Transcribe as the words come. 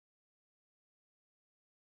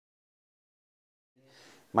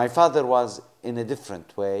My father was, in a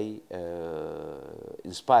different way,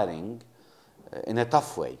 inspiring, in a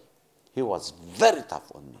tough way. He was very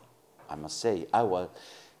tough on me, I must say.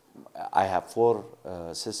 I have four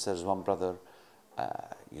sisters, one brother.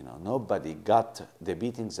 You know, nobody got the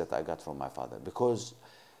beatings that I got from my father, because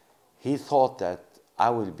he thought that I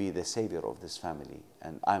will be the savior of this family,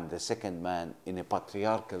 and I'm the second man in a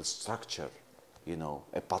patriarchal structure, you know,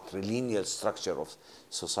 a patrilineal structure of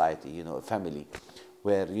society, you know, a family,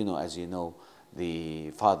 where, you know, as you know, the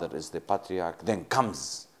father is the patriarch, then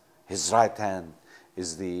comes his right hand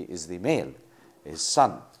is the male, his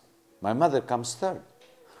son. My mother comes third.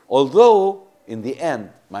 Although, in the end,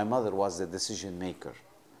 my mother was the decision maker.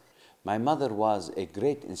 My mother was a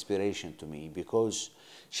great inspiration to me, because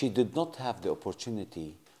she did not have the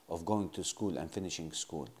opportunity of going to school and finishing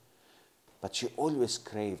school. But she always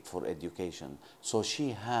craved for education. So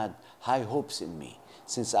she had high hopes in me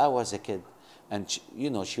since I was a kid. And she, you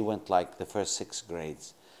know, she went like the first 6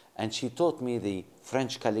 grades. And she taught me the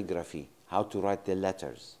French calligraphy, how to write the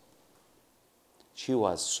letters. She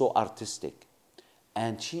was so artistic.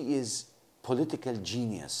 And she is political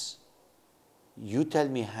genius. You tell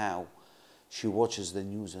me how. She watches the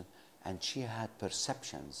news, and she had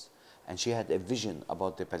perceptions, and she had a vision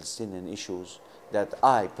about the Palestinian issues that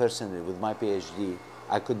I personally, with my PhD,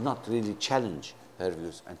 I could not really challenge her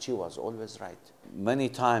views, and she was always right. Many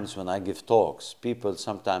times when I give talks, people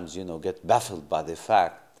sometimes, you know, get baffled by the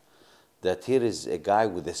fact that here is a guy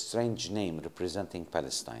with a strange name representing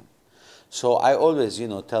Palestine. So I always, you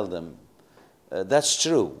know, tell them, that's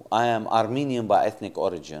true. I am Armenian by ethnic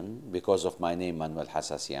origin because of my name, Manuel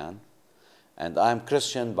Hassassian, and I'm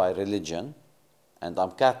Christian by religion, and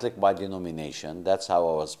I'm Catholic by denomination. That's how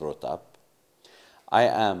I was brought up. I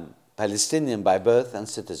am Palestinian by birth and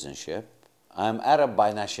citizenship. I'm Arab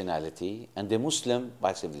by nationality, and a Muslim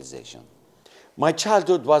by civilization. My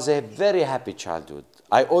childhood was a very happy childhood.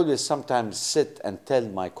 I always sometimes sit and tell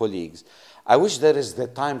my colleagues, I wish there is the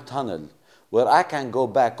time tunnel where I can go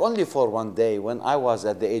back only for one day when I was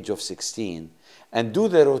at the age of 16 and do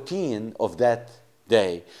the routine of that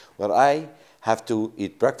day, where I have to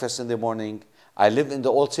eat breakfast in the morning. I live in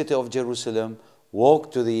the old city of Jerusalem,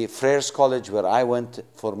 walk to the Friars College where I went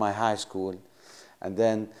for my high school, and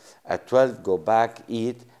then at 12 go back,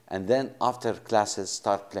 eat, and then after classes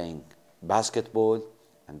start playing basketball,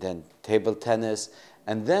 and then table tennis,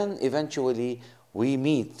 and then eventually we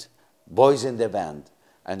meet boys in the band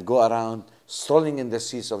and go around strolling in the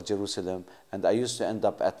streets of Jerusalem, and I used to end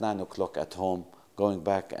up at 9 o'clock at home going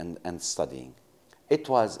back and studying. It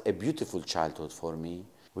was a beautiful childhood for me.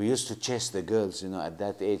 We used to chase the girls, you know, at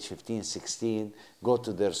that age, 15, 16, go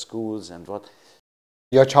to their schools and what.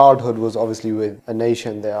 Your childhood was obviously with a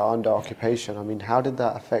nation that are under occupation. I mean, how did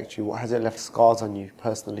that affect you? What has it left scars on you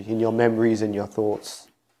personally, in your memories and your thoughts?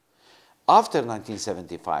 After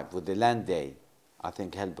 1975, with the Land Day, I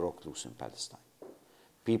think hell broke loose in Palestine.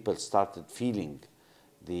 People started feeling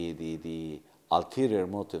the ulterior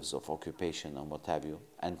motives of occupation and what have you,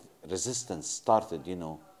 and resistance started, you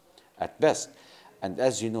know, at best. And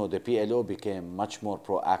as you know, the PLO became much more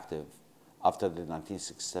proactive after the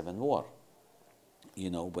 1967 war,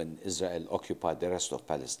 you know, when Israel occupied the rest of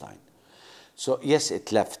Palestine. So yes,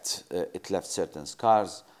 it left certain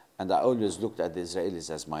scars, and I always looked at the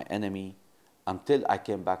Israelis as my enemy until I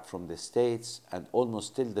came back from the States, and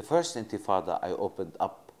almost till the first Intifada, I opened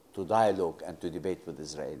up to dialogue and to debate with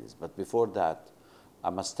Israelis. But before that,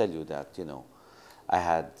 I must tell you that, you know, I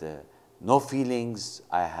had no feelings,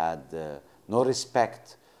 I had no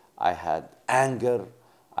respect, I had anger,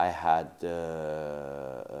 I had,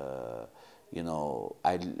 you know,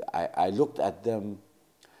 I looked at them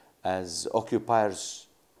as occupiers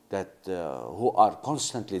that who are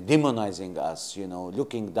constantly demonizing us, you know,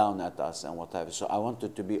 looking down at us and whatever. So I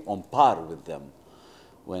wanted to be on par with them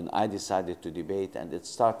when I decided to debate, and it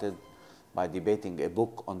started by debating a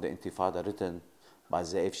book on the Intifada written by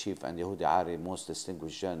Ze'ev Schiff and Yehudi Ari, most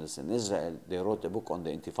distinguished journalists in Israel. They wrote a book on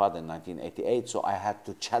the Intifada in 1988, so I had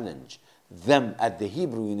to challenge them at the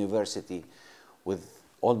Hebrew University with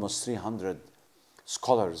almost 300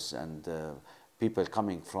 scholars and people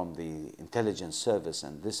coming from the intelligence service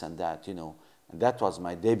and this and that, you know. And that was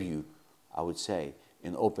my debut, I would say,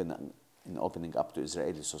 in opening up to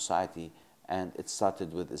Israeli society, and it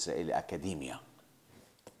started with Israeli academia.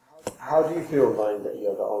 How do you feel knowing that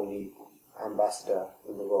you're the only ambassador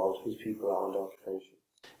in the world whose people are under occupation?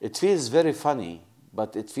 It feels very funny,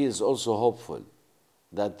 but it feels also hopeful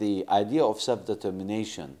that the idea of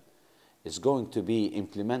self-determination is going to be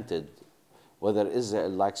implemented whether Israel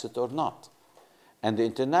likes it or not. And the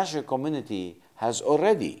international community has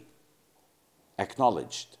already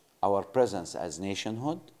acknowledged our presence as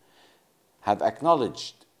nationhood, have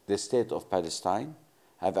acknowledged the state of Palestine,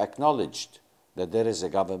 have acknowledged that there is a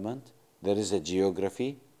government, there is a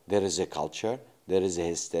geography, there is a culture, there is a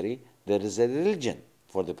history, there is a religion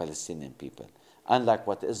for the Palestinian people. Unlike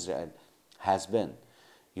what Israel has been,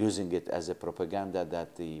 using it as a propaganda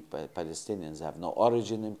that the Palestinians have no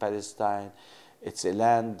origin in Palestine, it's a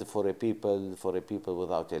land for a people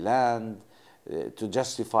without a land, to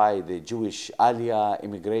justify the Jewish aliyah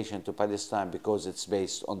immigration to Palestine because it's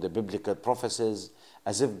based on the biblical prophecies,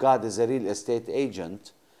 as if God is a real estate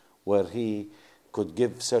agent where he could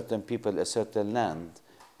give certain people a certain land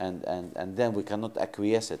and then we cannot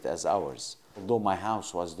acquiesce it as ours. Although my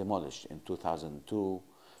house was demolished in 2002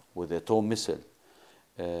 with a TOW missile,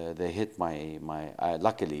 they hit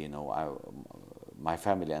luckily, you know, my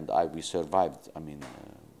family and I, we survived,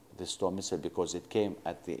 this TOW missile because it came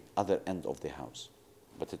at the other end of the house,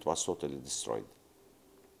 but it was totally destroyed.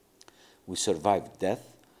 We survived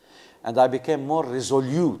death, and I became more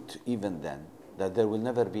resolute even then that there will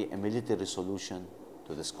never be a military solution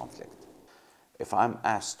to this conflict. If I'm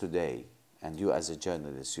asked today, and you as a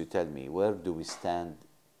journalist, you tell me, where do we stand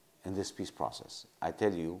in this peace process? I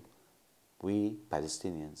tell you, we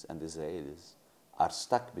Palestinians and Israelis are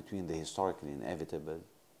stuck between the historically inevitable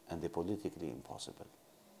and the politically impossible.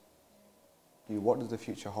 What does the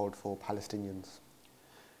future hold for Palestinians?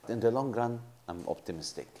 In the long run, I'm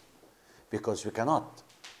optimistic because we cannot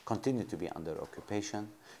continue to be under occupation.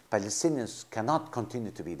 Palestinians cannot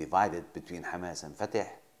continue to be divided between Hamas and Fatah.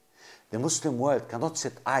 The Muslim world cannot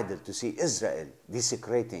sit idle to see Israel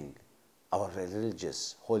desecrating our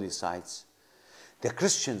religious holy sites. The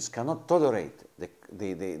Christians cannot tolerate the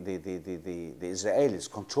Israelis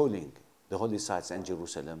controlling the holy sites in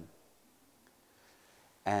Jerusalem.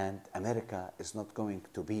 And America is not going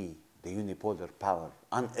to be the unipolar power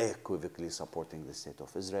unequivocally supporting the state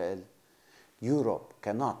of Israel. Europe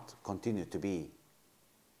cannot continue to be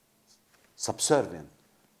subservient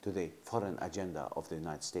to the foreign agenda of the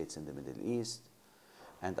United States in the Middle East.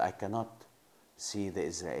 And I cannot see the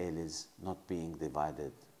Israelis not being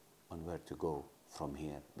divided on where to go from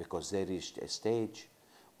here, because they reached a stage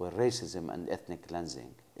where racism and ethnic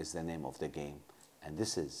cleansing is the name of the game. And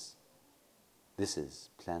this is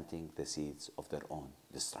planting the seeds of their own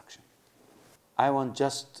destruction. I want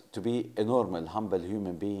just to be a normal, humble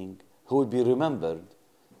human being who will be remembered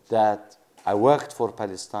that I worked for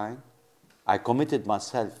Palestine. I committed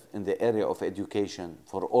myself in the area of education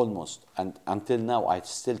for almost, and until now I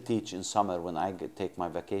still teach in summer when I take my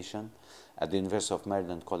vacation at the University of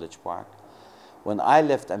Maryland, College Park. When I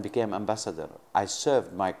left and became ambassador, I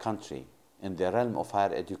served my country in the realm of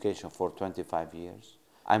higher education for 25 years.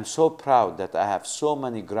 I'm so proud that I have so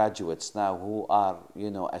many graduates now who are,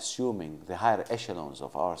 assuming the higher echelons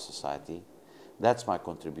of our society. That's my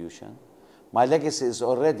contribution. My legacy is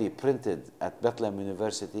already printed at Bethlehem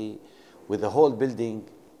University with a whole building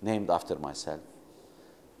named after myself,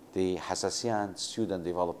 the Hassassian Student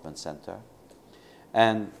Development Center.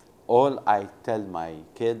 And all I tell my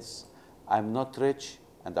kids, I'm not rich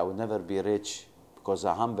and I will never be rich because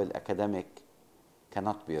a humble academic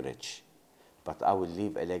cannot be rich. But I will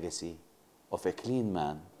leave a legacy of a clean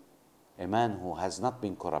man, a man who has not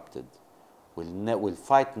been corrupted, will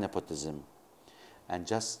fight nepotism, and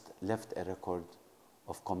just left a record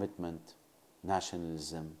of commitment,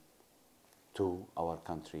 nationalism to our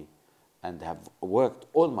country, and have worked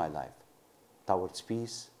all my life towards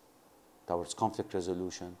peace, towards conflict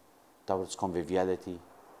resolution, towards conviviality,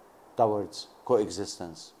 towards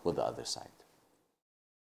coexistence with the other side.